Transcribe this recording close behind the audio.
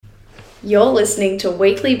You're listening to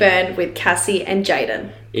Weekly Burn with Cassie and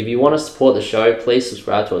Jaden. If you want to support the show, please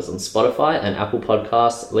subscribe to us on Spotify and Apple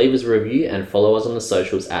Podcasts, leave us a review and follow us on the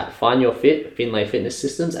socials at Find Your Fit, Finlay Fitness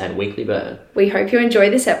Systems and Weekly Burn. We hope you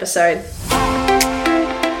enjoy this episode.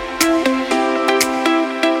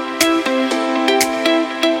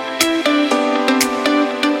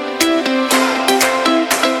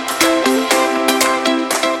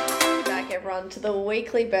 To the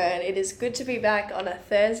Weekly Burn. It is good to be back on a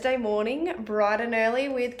Thursday morning, bright and early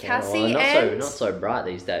with Cassie not so bright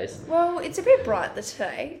these days. Well, it's a bit bright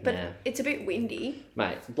today, but It's a bit windy.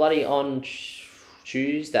 Mate, bloody on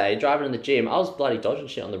Tuesday, driving to the gym, I was bloody dodging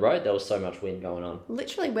shit on the road. There was so much wind going on.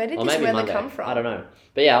 Literally, where did this weather come from? I don't know.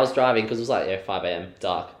 But yeah, I was driving because it was like 5 a.m,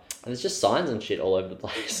 dark. And there's just signs and shit all over the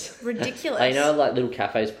place. Ridiculous. Like, like little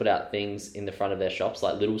cafes put out things in the front of their shops,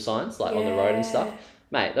 like little signs, like on the road and stuff.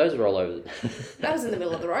 Mate, those were all over. That was in the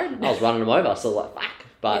middle of the road. I was running them over, so like, fuck.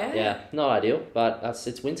 But yeah, not ideal. But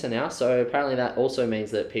it's winter now, so apparently that also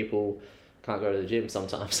means that people can't go to the gym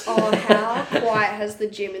sometimes. Oh, how quiet has the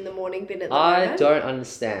gym in the morning been at the moment? I don't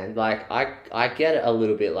understand. Like, I get it a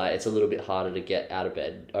little bit, like, it's a little bit harder to get out of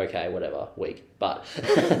bed. Okay, whatever, week. But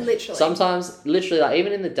literally. Sometimes, literally, like,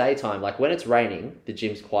 even in the daytime, like, when it's raining, the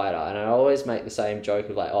gym's quieter. And I always make the same joke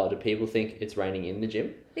of, like, oh, do people think it's raining in the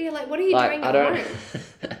gym? Yeah, like, what are you doing at home?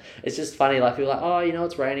 It's just funny, like, people are like, oh,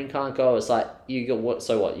 it's raining, can't go. It's like, you got what?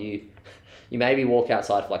 So what? You maybe walk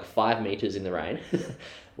outside for, like, 5 meters in the rain.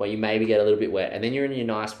 Where you maybe get a little bit wet, and then you're in your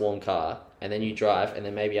nice warm car, and then you drive, and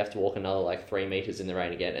then maybe you have to walk another like 3 meters in the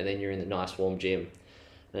rain again, and then you're in the nice warm gym.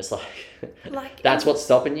 And it's like that's what's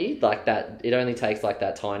stopping you? Like that, it only takes like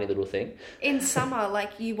that tiny little thing. In summer,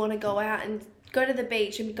 like you want to go out and go to the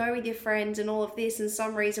beach and go with your friends and all of this, and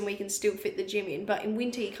some reason we can still fit the gym in, but in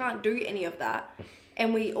winter you can't do any of that,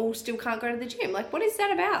 and we all still can't go to the gym. Like, what is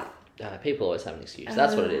that about? People always have an excuse.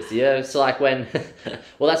 That's what it is. Yeah, it's like when...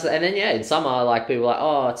 well, and then, in summer, like, people are like,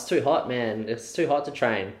 oh, it's too hot, man. It's too hot to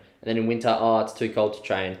train. And then in winter, oh, it's too cold to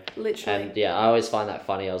train. Literally. And, I always find that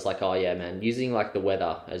funny. I was like, oh, yeah, man, using, like, the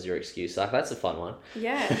weather as your excuse. Like, that's a fun one.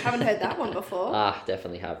 Yeah, haven't heard that one before.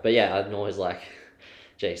 Definitely have. But, yeah, I'm always like...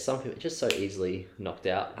 Gee, some people are just so easily knocked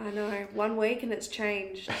out. I know. 1 week and it's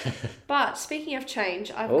changed. But speaking of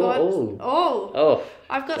change, I've got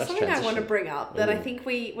something I want to bring up that I think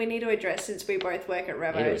we need to address since we both work at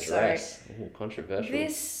Revo. So controversial.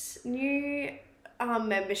 This new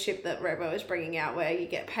membership that Revo is bringing out, where you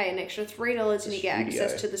pay an extra $3 and you get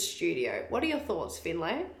access to the studio. What are your thoughts,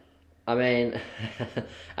 Finlay? I mean,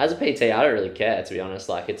 as a PT, I don't really care, to be honest.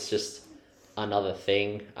 Like, it's just another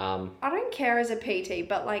thing. I don't care as a PT,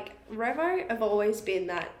 but like Revo have always been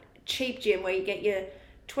that cheap gym where you get your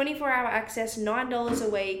 24-hour access, $9 a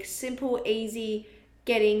week, simple, easy,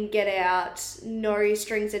 get out, no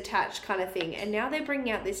strings attached kind of thing. And now they're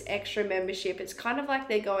bringing out this extra membership. It's kind of like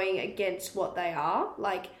they're going against what they are.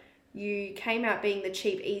 Like, you came out being the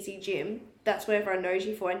cheap, easy gym. That's what everyone knows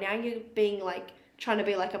you for. And now you're being like, trying to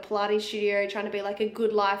be like a Pilates studio, trying to be like a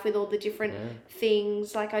good life with all the different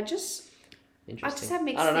things. Like, I just have mixed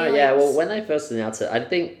feelings. I don't know, yeah. Well, when they first announced it, I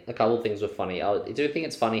think a couple of things were funny. I do think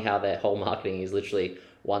it's funny how their whole marketing is literally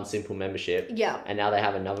one simple membership. Yeah. And now they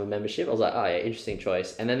have another membership. I was like, oh yeah, interesting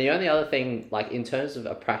choice. And then the only other thing, like in terms of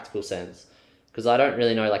a practical sense, because I don't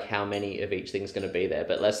really know like how many of each thing's going to be there,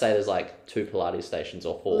 but let's say there's like 2 Pilates stations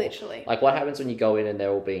or 4. Literally. Like, what happens when you go in and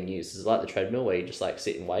they're all being used? Is it like the treadmill where you just like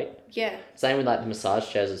sit and wait? Yeah. Same with like the massage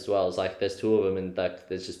chairs as well. It's like there's 2 of them and like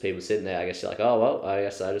there's just people sitting there. I guess you're like, oh well, I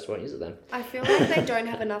guess I just won't use it then. I feel like they don't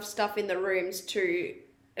have enough stuff in the rooms to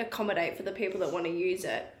accommodate for the people that want to use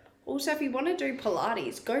it. Also, if you want to do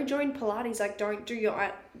Pilates, go join Pilates. Like, don't do your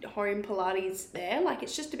at-home Pilates there. Like,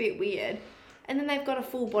 it's just a bit weird. And then they've got a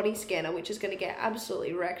full body scanner, which is going to get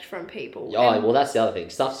absolutely wrecked from people. Oh, well, that's the other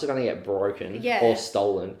thing. Stuff's going to get broken or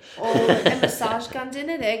stolen. And massage guns in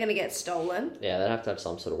there, they're going to get stolen. Yeah, they'd have to have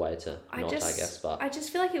some sort of way to I guess. But I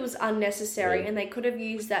just feel like it was unnecessary, and they could have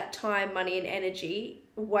used that time, money, and energy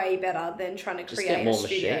way better than trying to create a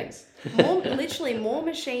studio. Machines. Literally more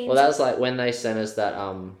machines. Well, that was like when they sent us that,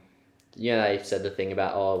 they said the thing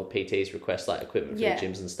about, PTs request like equipment for the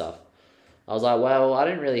gyms and stuff. I was like, well,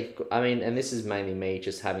 and this is mainly me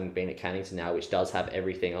just having been at Cannington now, which does have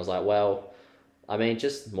everything. I was like, well,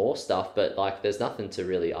 just more stuff, but like there's nothing to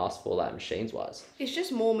really ask for like machines-wise. It's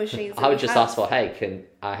just more machines. I would just ask for, hey, can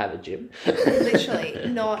I have a gym? Literally,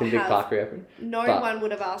 not can Big Park reopen? No one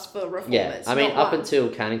would have asked for reformers. Yeah, up until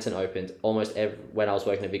Cannington opened, almost when I was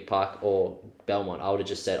working at Big Park or Belmont, I would have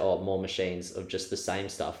just said, oh, more machines of just the same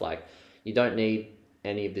stuff. Like, you don't need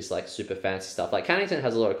any of this like super fancy stuff. Like, Cannington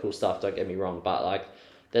has a lot of cool stuff, don't get me wrong, but like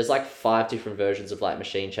there's like 5 different versions of like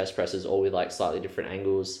machine chest presses, all with like slightly different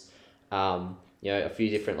angles. a few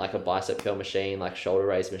different, like a bicep curl machine, like shoulder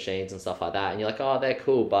raise machines and stuff like that. And you're like, oh, they're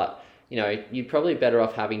cool, but you're probably better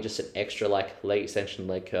off having just an extra like leg extension,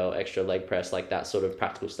 leg curl, extra leg press, like that sort of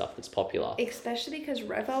practical stuff that's popular. Especially because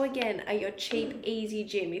Revo, again, are your cheap, easy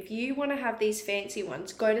gym. If you want to have these fancy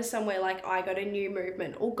ones, go to somewhere like I go to New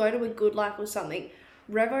Movement or go to a Good Life or something.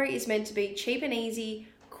 Revo is meant to be cheap and easy,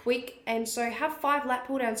 quick, and so have 5 lat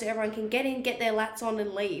pull downs so everyone can get in, get their lats on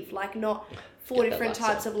and leave. Like not 4 different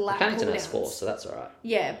types of lat pull downs. Paddington has 4, so that's all right.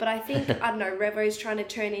 Yeah, but I think, I don't know, Revo's trying to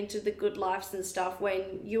turn into the Good Lives and stuff when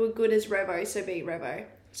you were good as Revo, so be Revo.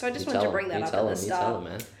 So I just wanted to bring that up at the start. You tell him,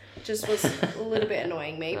 man. Just was a little bit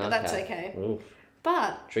annoying me, but that's okay. Ooh.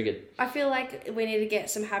 But triggered. I feel like we need to get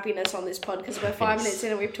some happiness on this pod because we're 5 minutes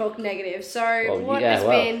in and we've talked negative. So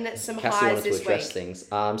been some highs this week? Things.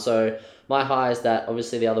 So my high is that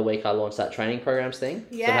obviously the other week I launched that training programs thing.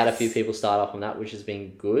 Yes. So I had a few people start off on that, which has been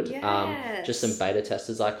good. Yes. Just some beta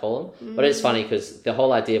testers, I call them. But it's funny because the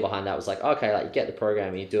whole idea behind that was like, okay, like you get the program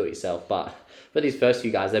and you do it yourself. But for these first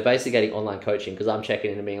few guys, they're basically getting online coaching because I'm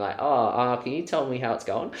checking in and being like, can you tell me how it's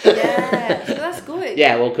going? Yeah, so that's good.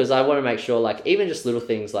 Yeah, well, because I want to make sure, like, even just little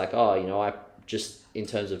things like, I just, in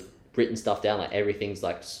terms of written stuff down, like, everything's,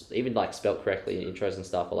 like, even, like, spelt correctly in intros and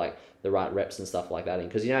stuff, or, like, the right reps and stuff like that.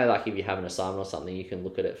 Because, like, if you have an assignment or something, you can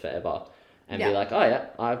look at it forever and be like, oh, yeah,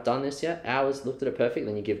 I've done this, hours, looked at it perfect,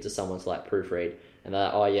 then you give it to someone to, like, proofread. And they're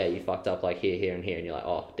like, oh, yeah, you fucked up, like, here, and here. And you're like,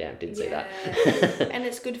 oh, damn, didn't see that. And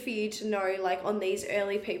it's good for you to know, like, on these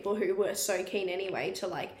early people who were so keen anyway to,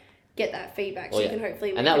 like, get that feedback so you can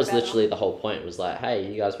hopefully make And that was better. literally the whole point, was like, hey,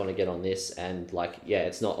 you guys want to get on this, and, like,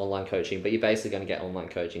 it's not online coaching, but you're basically going to get online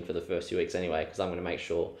coaching for the first few weeks anyway, because I'm going to make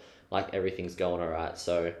sure, like, everything's going all right,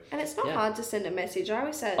 so... And it's not hard to send a message. I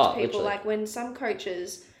always say it to people, literally. Like, when some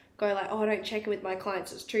coaches... go like, I don't check in with my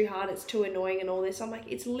clients, it's too hard, it's too annoying and all this. I'm like,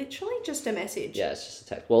 it's literally just a message. Yeah, it's just a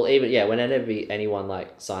text. Well, even, whenever anyone,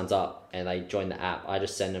 like, signs up and they join the app, I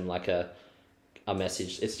just send them, like, a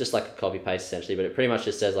message. It's just, like, a copy-paste, essentially, but it pretty much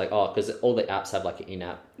just says, like, because all the apps have, like, an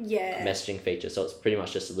in-app messaging feature, so it's pretty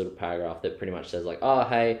much just a little paragraph that pretty much says, like, oh,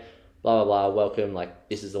 hey, blah, blah, blah, welcome, like,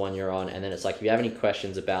 this is the one you're on, and then it's, like, if you have any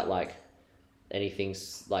questions about, like,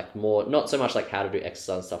 anything's like more, not so much like how to do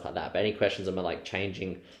exercise and stuff like that, but any questions about like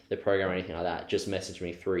changing the program or anything like that, just message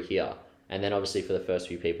me through here. And then obviously for the first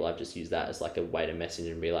few people, I've just used that as like a way to message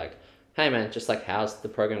and be like, hey man, just like, how's the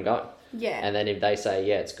program going? Yeah. And then if they say,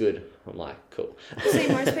 yeah, it's good, I'm like, cool. See,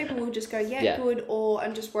 most people will just go, good, or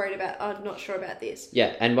I'm just worried about, I'm not sure about this.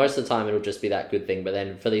 Yeah, and most of the time it'll just be that good thing. But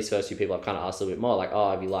then for these first few people, I've kind of asked a little bit more, like,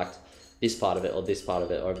 oh, have you liked this part of it or this part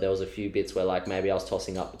of it? Or if there was a few bits where like maybe I was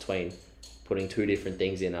tossing up between putting 2 different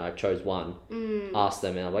things in and I chose one, asked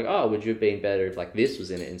them, and I'm like, oh, would you have been better if like this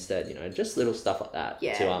was in it instead? just little stuff like that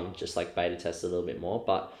to just like beta test a little bit more.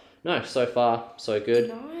 But no, so far so good.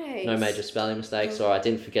 Nice. No major spelling mistakes, or I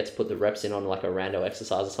didn't forget to put the reps in on like a rando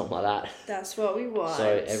exercise or something like that. That's what we want.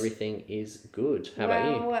 So everything is good. How about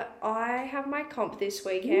you? Well, I have my comp this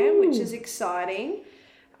weekend, which is exciting.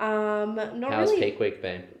 How's peak week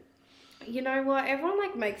been? You know what? Everyone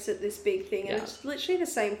like makes it this big thing, and it's literally the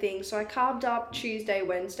same thing. So I carved up Tuesday,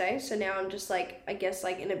 Wednesday. So now I'm just like, I guess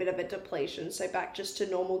like in a bit of a depletion. So back just to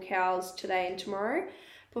normal cows today and tomorrow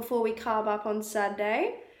before we carb up on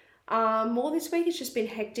Saturday. More this week, it's just been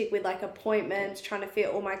hectic with like appointments, trying to fit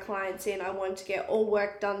all my clients in. I wanted to get all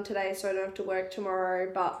work done today so I don't have to work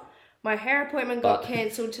tomorrow. But my hair appointment got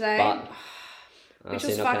cancelled today, which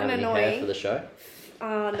was fucking annoying. Hair for the show?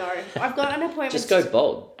 No. I've got an appointment. Just go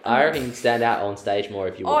bald. I reckon you'd stand out on stage more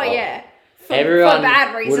if you were bald. Oh, yeah. For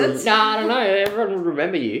bad reasons. I don't know. Everyone would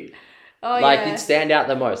remember you. Oh, like, you'd stand out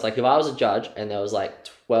the most. Like, if I was a judge and there was, like,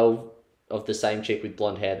 12 of the same chick with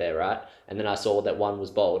blonde hair there, right? And then I saw that one was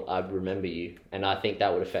bald, I'd remember you. And I think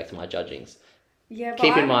that would affect my judgings. Yeah, but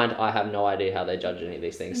Keep in mind, I have no idea how they judge any of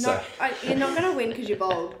these things. No, you're not going to win because you're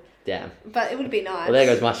bald. Damn. But it would be nice. Well, there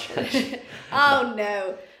goes my strategy.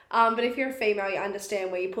 No. But if you're a female, you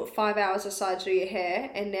understand where you put 5 hours aside to do your hair,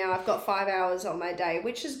 and now I've got 5 hours on my day,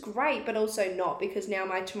 which is great, but also not, because now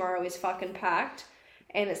my tomorrow is fucking packed,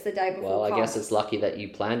 and it's the day before. Well, I guess it's lucky that you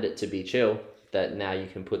planned it to be chill, that now you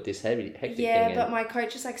can put this hectic thing in. Yeah, but my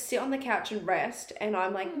coach is like, sit on the couch and rest, and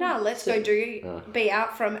I'm like, nah, let's go be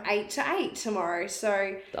out from 8 to 8 tomorrow,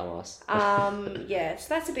 so... Dumbass. Yeah, so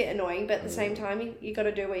that's a bit annoying, but at the same time, you got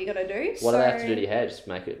to do what you got to do. What do they have to do to your hair? Just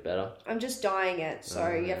make it better? I'm just dyeing it, so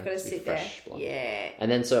you have got to sit there. Blonde. Yeah. And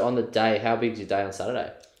then, so on the day, how big's your day on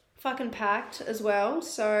Saturday? Fucking packed as well,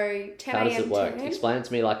 so 10 How does it work? 10? Explain it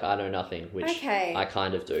to me like I know nothing, which I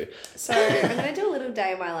kind of do. So I'm going to do a little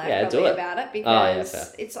day in my life about it,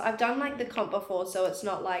 because I've done like the comp before, so it's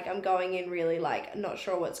not like I'm going in really like not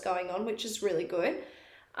sure what's going on, which is really good.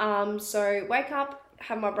 So wake up,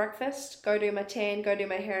 have my breakfast, go do my tan, go do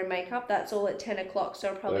my hair and makeup. That's all at 10 o'clock, so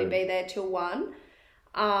I'll probably be there till 1.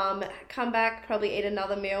 Come back, probably eat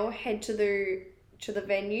another meal, head to the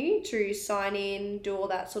venue to sign in, do all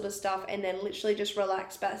that sort of stuff, and then literally just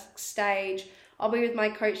relax backstage. I'll be with my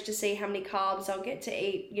coach to see how many carbs I'll get to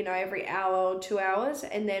eat, every hour or 2 hours.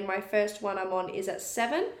 And then my first one I'm on is at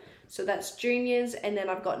 7. So that's juniors. And then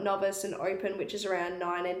I've got novice and open, which is around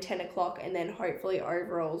 9 and 10 o'clock. And then hopefully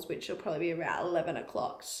overalls, which will probably be about 11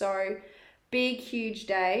 o'clock. So big, huge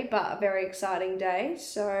day, but a very exciting day.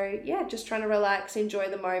 So yeah, just trying to relax, enjoy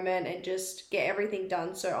the moment, and just get everything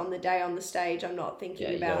done. So on the day on the stage, I'm not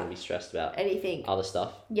thinking you about don't want to be stressed about anything. Other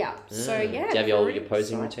stuff. Yeah. So yeah. Do you have your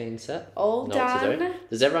posing routine set? All done.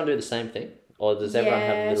 Does everyone do the same thing? Or does everyone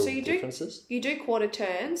have little differences? You do quarter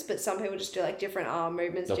turns, but some people just do like different arm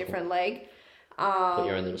movements, different leg. Put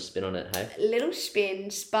your own little spin on it, hey? Little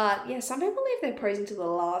spins, but yeah, some people leave their posing to the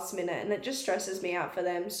last minute, and it just stresses me out for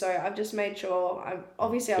them. So I've just made sure,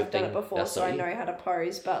 I've done it before, so I know how to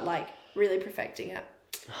pose, but like really perfecting it.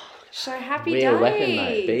 So happy days. Be a weapon,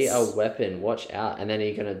 mate. Be a weapon. Watch out. And then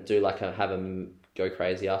you're going to do have a go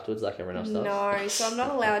crazy afterwards like everyone else does? No, so I'm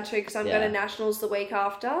not allowed to because I'm going to nationals the week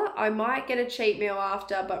after. I might get a cheat meal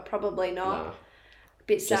after, but probably not. No.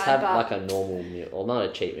 Bit just sad, have like a normal meal, or not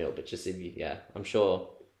a cheat meal, but just I'm sure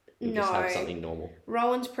you just have something normal.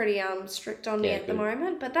 Rowan's pretty strict on me at the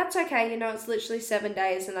moment, but that's okay. It's literally 7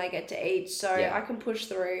 days and I get to eat, so I can push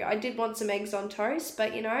through. I did want some eggs on toast,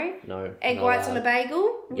 but no egg whites on a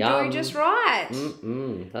bagel will do just right.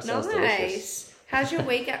 That sounds delicious. How's your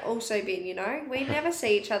week also been? We never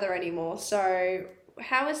see each other anymore, so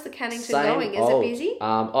how is the Cannington going? Is it busy?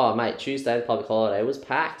 Mate, Tuesday, the public holiday, was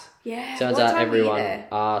packed. Yeah. Turns out everyone.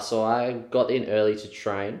 So I got in early to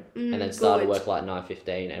train, and then started work like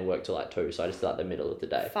 9:15 and worked till like 2. So I just did like the middle of the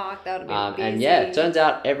day. Fuck, that would have been busy. And yeah, it turns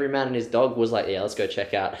out every man and his dog was like, let's go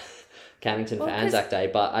check out Cannington for Anzac Day.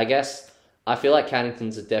 But I guess I feel like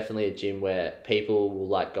Cannington's definitely a gym where people will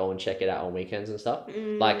like go and check it out on weekends and stuff.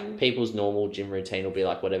 Like people's normal gym routine will be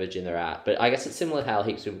like whatever gym they're at. But I guess it's similar to how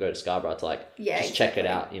heaps of people go to Scarborough to like just check it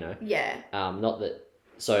out, Yeah. Not that.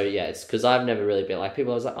 So yeah, it's because I've never really been like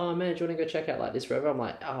people. I was like, oh man, do you want to go check out like this Revo? I'm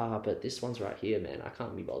like, but this one's right here, man. I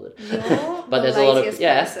can't be bothered. But there's a lot of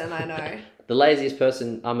person I know. The laziest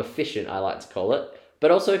person. I'm efficient. I like to call it.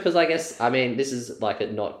 But also because I guess, this is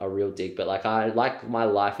like not a real dig, but like my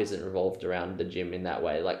life isn't revolved around the gym in that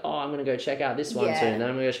way. Like, I'm going to go check out this one soon, then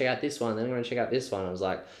I'm going to go check out this one, then I'm going to check out this one. I was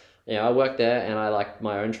like, I work there and I like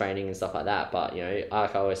my own training and stuff like that. But, like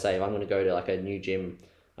I always say, if I'm going to go to like a new gym,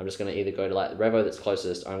 I'm just going to either go to like the Revo that's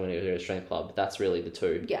closest or I'm going to go to a strength club. That's really the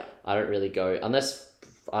two. Yeah. I don't really go, unless...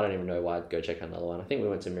 I don't even know why I'd go check out another one. I think we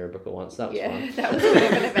went to Mirrabooka once. That was fun. That was a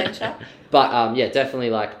bit of an adventure. But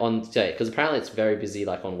definitely like because apparently it's very busy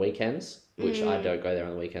like on weekends, which I don't go there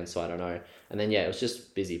on the weekends, so I don't know. And then it was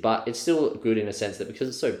just busy, but it's still good in a sense that because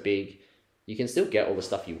it's so big, you can still get all the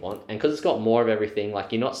stuff you want, and because it's got more of everything,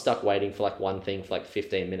 like you're not stuck waiting for like one thing for like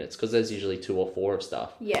 15 minutes because there's usually 2 or 4 of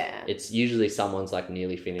stuff. Yeah, it's usually someone's like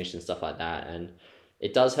nearly finished and stuff like that, and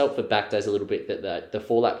it does help for back days a little bit that the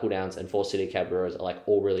 4 lat pull downs and 4 city cab rows are like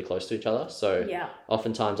all really close to each other. So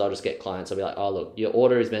oftentimes I'll just get clients, I'll be like, oh look, your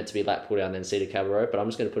order is meant to be lat pull down then city cab row, but I'm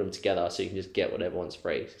just going to put them together so you can just get whatever one's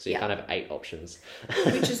free. So you kind of have 8 options.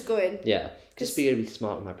 Which is good. Yeah. Just be able to be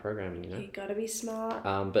smart with my programming, You gotta be smart.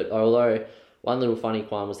 But although... One little funny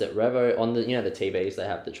one was that Revo, on the the TVs, they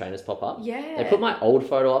have the trainers pop up. Yeah. They put my old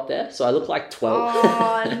photo up there, so I look like 12.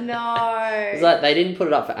 Oh, no. It's like they didn't put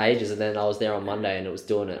it up for ages, and then I was there on Monday and it was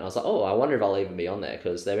doing it. And I was like, I wonder if I'll even be on there,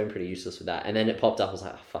 because they've been pretty useless with that. And then it popped up, I was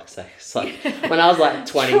like, oh, fuck's sake. It's like, when I was like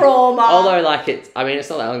 20. Trauma. Although, like, it's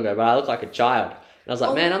not that long ago, but I look like a child. And I was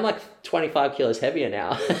like, man, I'm like 25 kilos heavier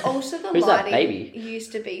now. Also, the Who's lighting that baby?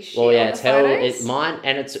 Used to be shit. Well, yeah, on it's the hell. photos. It's mine,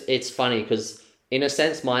 and it's funny because... In a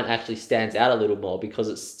sense, mine actually stands out a little more because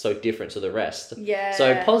it's so different to the rest. Yeah.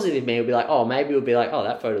 So positive me will be like, maybe it'll be like,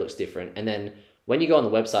 that photo looks different. And then when you go on the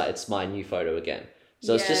website, it's my new photo again.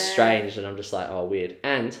 So it's just strange, and I'm just like, weird.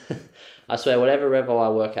 And I swear, whatever Revo I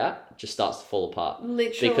work at just starts to fall apart.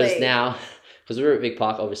 Literally. Because now, because we were at Vic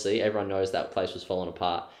Park, obviously, everyone knows that place was falling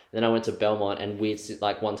apart. Then I went to Belmont, and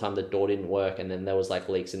like one time the door didn't work, and then there was like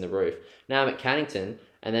leaks in the roof. Now I'm at Cannington,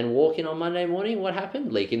 and then walk in on Monday morning, what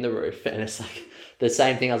happened? Leak in the roof. And it's like the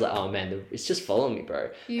same thing. I was like, oh man, it's just following me, bro.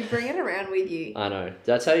 You bring it around with you. I know.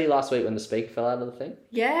 Did I tell you last week when the speaker fell out of the thing?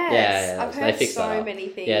 Yes. Yeah. I've heard so many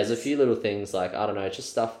things. Yeah, there's a few little things, like, I don't know, just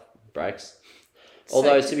stuff breaks.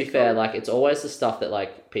 Although, to be fair, like, it's always the stuff that,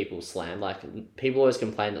 like, people slam. Like, people always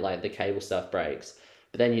complain that, like, the cable stuff breaks.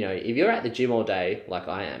 But then, if you're at the gym all day, like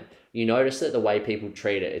I am, you notice that the way people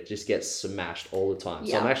treat it, it just gets smashed all the time.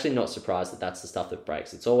 So Yeah. I'm actually not surprised that that's the stuff that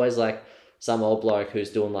breaks. It's always like some old bloke who's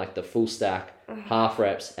doing like the full stack, half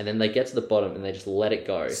reps, and then they get to the bottom and they just let it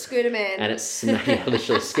go. Scooter man. And it's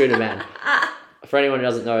literally Scooter man. For anyone who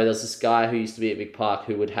doesn't know, there's this guy who used to be at Big Park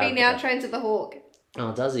who would have... He now trains at the Hawk.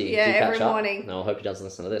 Oh, does he? Yeah, do you catch every up? morning. No, I hope he doesn't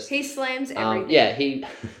listen to this. He slams everything. Yeah, he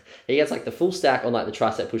gets like the full stack on like the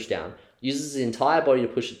tricep push down, uses his entire body to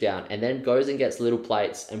push it down, and then goes and gets little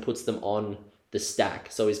plates and puts them on the stack.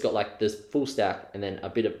 So he's got like this full stack and then a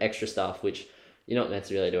bit of extra stuff, which you're not meant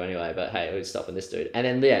to really do anyway, but hey, we're stopping this dude. And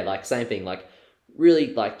then, yeah, like same thing, like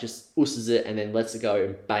really like just usses it and then lets it go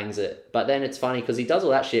and bangs it. But then it's funny because he does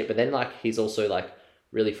all that shit, but then like he's also like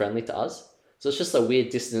really friendly to us. So it's just a weird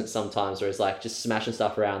distance sometimes where it's like just smashing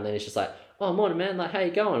stuff around. And then it's just like, oh, morning, man. Like, how you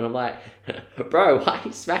going? And I'm like, bro, why are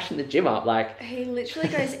you smashing the gym up? Like, he literally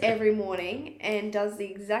goes every morning and does the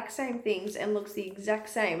exact same things and looks the exact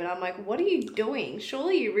same. And I'm like, what are you doing?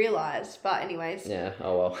 Surely you realised. But anyways. Yeah,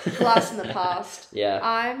 oh well. Blast in the past. Yeah.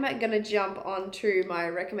 I'm going to jump on to my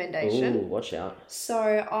recommendation. Ooh, watch out.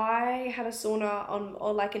 So I had a sauna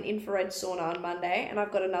or like an infrared sauna on Monday, and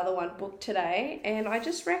I've got another one booked today. And I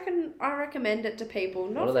just recommend it to people.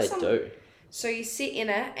 What do they do? So you sit in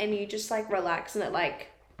it and you just like relax, and it like,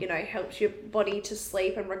 you know, helps your body to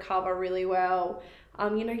sleep and recover really well.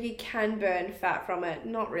 You know, you can burn fat from it.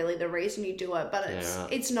 Not really the reason you do it, but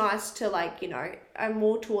it's nice to like, you know, I'm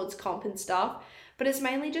more towards comp and stuff. But it's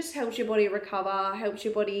mainly just helps your body recover, helps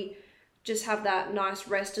your body just have that nice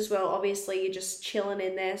rest as well. Obviously, you're just chilling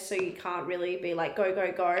in there, so you can't really be like, go,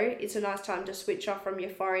 go, go. It's a nice time to switch off from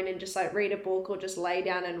your phone and just like read a book or just lay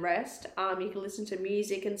down and rest. You can listen to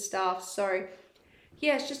music and stuff. So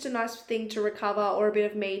yeah, it's just a nice thing to recover, or a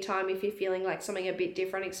bit of me time if you're feeling like something a bit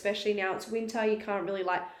different, especially now it's winter. You can't really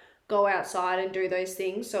like go outside and do those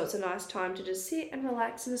things. So it's a nice time to just sit and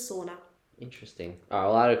relax in a sauna. Interesting. All right,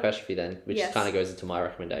 well, I had a question for you then, which Yes. kind of goes into my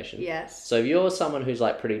recommendation. Yes. So if you're someone who's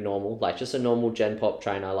like pretty normal, like just a normal Gen Pop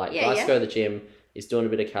trainer, like likes to go to the gym, is doing a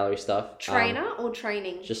bit of calorie stuff. Trainer or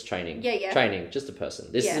training? Just training. Yeah. Training, just a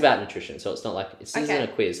person. This is about nutrition, so it's not like, this isn't a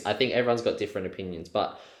quiz. I think everyone's got different opinions,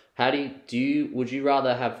 but how would you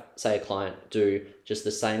rather have, say, a client do just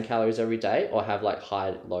the same calories every day, or have like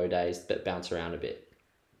high, low days that bounce around a bit?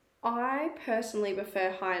 I personally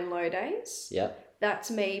prefer high and low days. Yeah.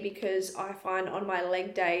 That's me, because I find on my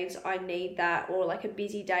leg days I need that, or like a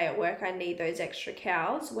busy day at work I need those extra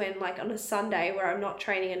calories, when like on a Sunday where I'm not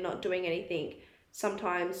training and not doing anything,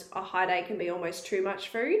 sometimes a high day can be almost too much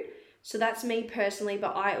food. So that's me personally,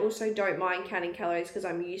 but I also don't mind counting calories because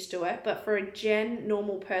I'm used to it. But for a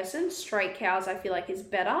normal person, straight calories I feel like is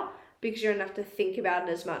better, because you don't have to think about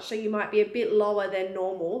it as much. So you might be a bit lower than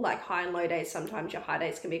normal, like high and low days. Sometimes your high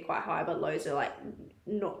days can be quite high, but lows are like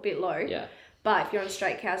not a bit low. Yeah. But if you're on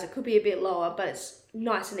straight cows, it could be a bit lower, but it's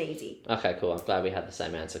nice and easy. Okay, cool. I'm glad we had the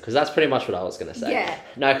same answer, because that's pretty much what I was going to say. Yeah.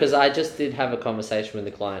 No, because I just did have a conversation with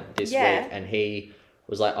the client this week, and he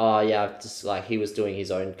was like, oh yeah, I've just like, he was doing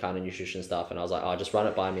his own kind of nutrition stuff, and I was like, oh, just run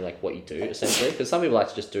it by me, like what you do essentially, because some people like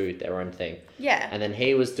to just do their own thing. Yeah. And then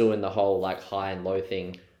he was doing the whole like high and low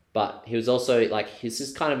thing, but he was also like, this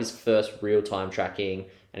is kind of his first real time tracking,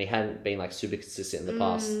 and he hadn't been like super consistent in the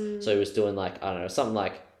past. So he was doing like, I don't know, something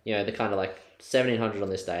like, you know, the kind of like 1,700 on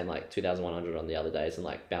this day and like 2,100 on the other days, and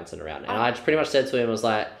like bouncing around. And I just pretty much said to him, I was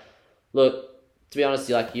like, look, to be honest,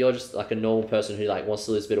 you're just like a normal person who like wants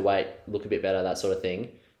to lose a bit of weight, look a bit better, that sort of thing.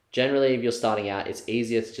 Generally, if you're starting out, it's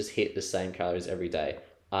easier to just hit the same calories every day.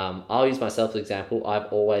 I'll use myself as an example.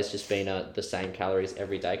 I've always just been the same calories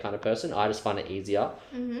every day kind of person. I just find it easier.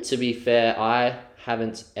 Mm-hmm. To be fair, I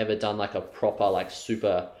haven't ever done like a proper like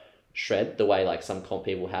super shred the way like some comp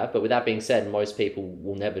people have. But with that being said, most people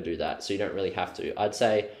will never do that, so you don't really have to. I'd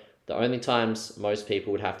say the only times most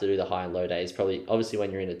people would have to do the high and low days, probably obviously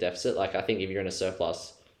when you're in a deficit. Like I think if you're in a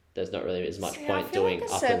surplus, there's not really as much point doing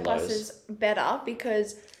up and lows. Surplus is better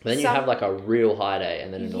because... But then you have like a real high day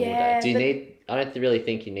and then a normal day. I don't really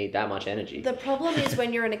think you need that much energy. The problem is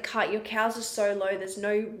when you're in a cut, your calories are so low, there's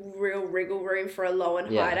no real wriggle room for a low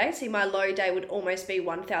and high day. See, my low day would almost be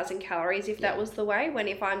 1,000 calories if that was the way. When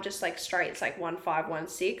if I'm just like straight, it's like 1,500,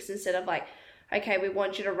 1,600 instead of like, okay, we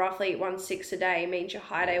want you to roughly eat 1,600 a day, means your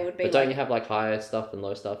high day would be. But don't you have like higher stuff and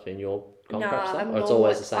low stuff in your comp prep stuff? Or it's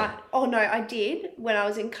always the same? I did when I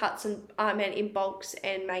was in cuts and I meant in bulks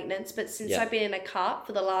and maintenance. But since I've been in a cut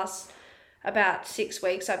for the last about 6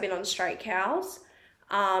 weeks, I've been on straight cows.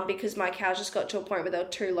 Because my cows just got to a point where they were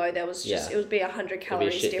too low. There was just it would be 100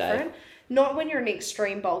 calories different. not when you're in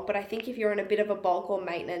extreme bulk, but I think if you're in a bit of a bulk or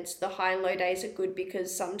maintenance, the high and low days are good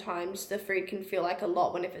because sometimes the food can feel like a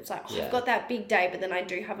lot when if it's like, I've got that big day, but then I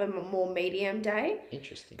do have a more medium day.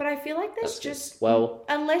 Interesting. But I feel like there's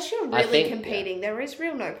unless you're really competing, there is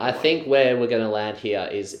real no point. I think where we're going to land here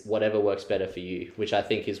is whatever works better for you, which I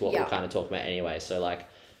think is what we're kind of talking about anyway. So like,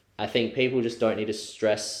 I think people just don't need to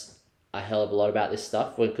stress a hell of a lot about this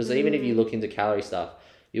stuff because even if you look into calorie stuff,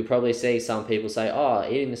 you'll probably see some people say, oh,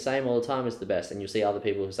 eating the same all the time is the best. And you'll see other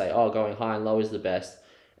people who say, oh, going high and low is the best.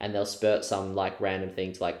 And they'll spurt some like random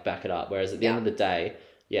thing to like back it up. Whereas at the end of the day,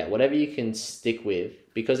 whatever you can stick with,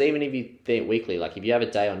 because even if you think weekly, like if you have a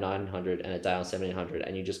day on 900 and a day on 1700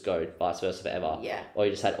 and you just go vice versa forever, or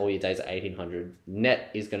you just had all your days at 1800,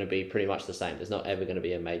 net is going to be pretty much the same. There's not ever going to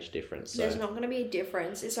be a major difference. So. There's not going to be a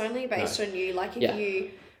difference. It's only based on you. Like if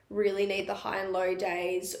you really need the high and low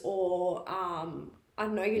days or I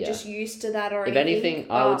don't know, you're just used to that or if anything,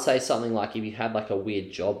 I would say something like if you had like a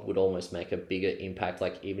weird job would almost make a bigger impact,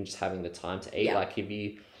 like even just having the time to eat. Like if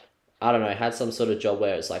you, I don't know, had some sort of job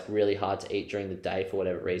where it's like really hard to eat during the day for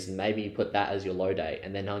whatever reason, maybe you put that as your low day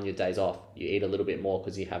and then on your days off, you eat a little bit more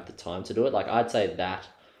because you have the time to do it. Like I'd say that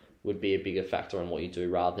would be a bigger factor on what you do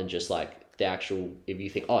rather than just like the actual, if you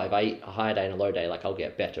think, oh, if I eat a high day and a low day, like I'll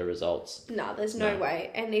get better results. No, there's no way.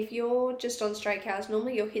 And if you're just on straight calories,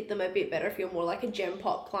 normally you'll hit them a bit better if you're more like a gem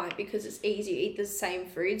pop client because it's easy. You eat the same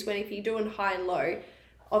foods. When if you're doing high and low,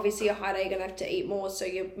 obviously a high day you're going to have to eat more. So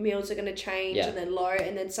your meals are going to change and then low.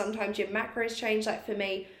 And then sometimes your macros change. Like for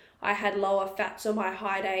me, I had lower fats on my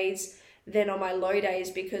high days than on my low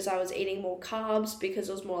days because I was eating more carbs because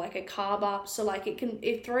it was more like a carb up. So like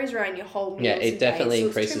it throws around your whole meals. Yeah, it definitely days,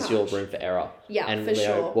 increases your room for error. Yeah, and for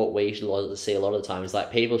sure. What we see a lot of the time is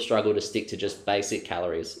like people struggle to stick to just basic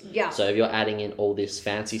calories. Yeah. So if you're adding in all this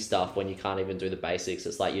fancy stuff when you can't even do the basics,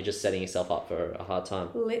 it's like you're just setting yourself up for a hard time.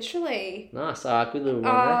 Literally. Nice. Good little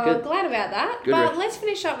one there. Good. Glad about that. Good but let's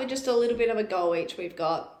finish up with just a little bit of a goal each we've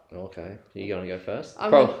got. Okay. You going to go first? I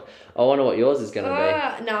wonder what yours is going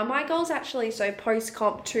to be. No, my goal's actually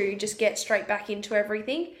post-comp to just get straight back into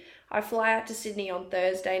everything. I fly out to Sydney on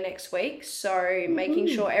Thursday next week. So making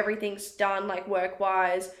sure everything's done, like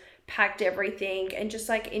work-wise, packed everything and just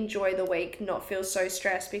like enjoy the week, not feel so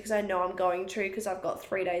stressed because I know I'm going to because I've got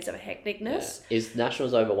 3 days of hecticness. Yeah. Is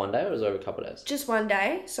Nationals over one day or is it over a couple of days? Just one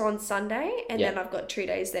day, so on Sunday, and then I've got 2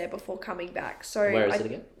 days there before coming back. So where is it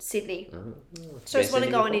again? Sydney. So I just want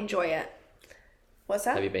to go and enjoy it. What's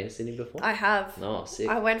that? Have you been to Sydney before? I have. Oh, sick.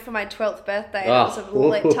 I went for my 12th birthday. It was a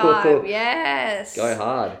lit time. Yes. Go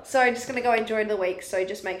hard. So I'm just going to go enjoy the week. So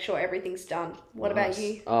just make sure everything's done. What about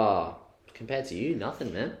you? Oh, compared to you,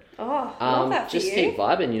 nothing, man. Oh, love that for just you. keep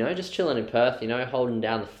vibing, just chilling in Perth, holding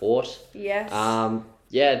down the fort. Yes.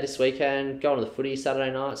 This weekend, going to the footy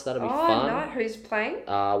Saturday night, so that'll be fun. Oh, no. Who's playing?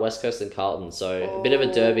 West Coast and Carlton. So a bit of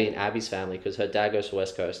a derby in Abby's family because her dad goes for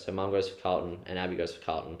West Coast, her mum goes for Carlton, and Abby goes for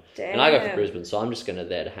Carlton. Damn. And I go for Brisbane, so I'm just going to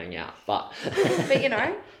there to hang out. But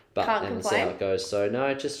But can't and complain. See how it goes. So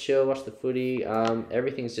no, just chill, watch the footy.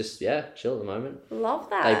 Everything's just chill at the moment. Love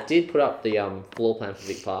that. They did put up the floor plan for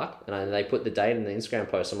Vic Park, and they put the date in the Instagram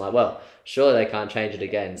post. I'm like, well, surely they can't change it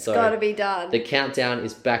again. So it's got to be done. The countdown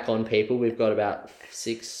is back on, people. We've got about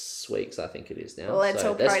 6 weeks, I think it is now. Let's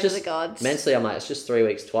all pray to the gods. Mentally, I'm like, it's just 3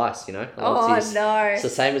 weeks twice, Like, no. It's the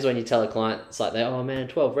same as when you tell a client, it's like, oh man,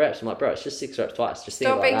 12 reps. I'm like, bro, it's just 6 reps twice. Just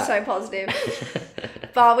stop being so positive.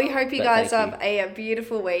 But we hope you guys have a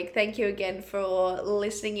beautiful week. Thank you again for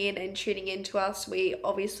listening in and tuning in to us. We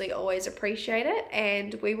obviously always appreciate it,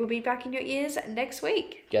 and we will be back in your ears next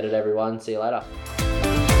week. Get it, everyone. See you later.